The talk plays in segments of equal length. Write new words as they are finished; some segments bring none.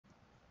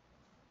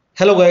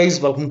Hello guys,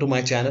 welcome to my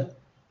channel.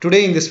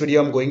 Today in this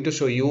video I'm going to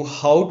show you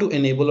how to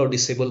enable or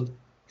disable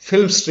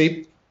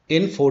Filmstrip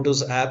in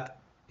Photos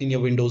app in your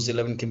Windows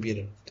 11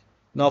 computer.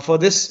 Now for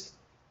this,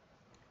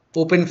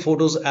 open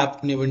Photos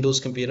app in your Windows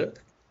computer,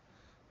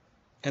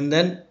 and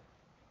then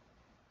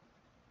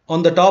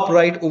on the top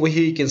right over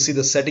here you can see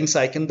the settings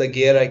icon, the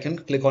gear icon.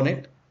 Click on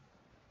it,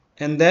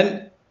 and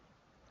then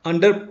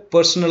under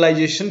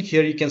personalization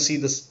here you can see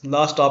this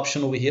last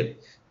option over here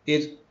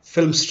is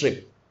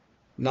Filmstrip.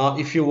 Now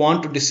if you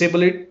want to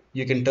disable it,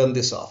 you can turn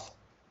this off.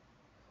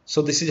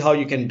 So this is how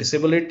you can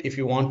disable it. If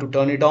you want to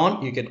turn it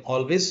on, you can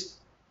always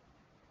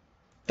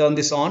turn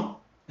this on,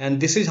 and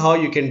this is how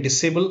you can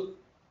disable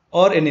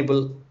or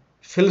enable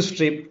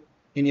Filmstrip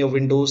in your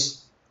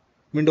Windows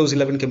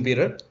 11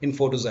 computer in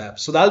Photos app.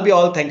 So that'll be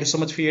all. Thank you so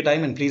much for your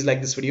time, and please like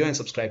this video and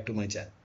subscribe to my channel.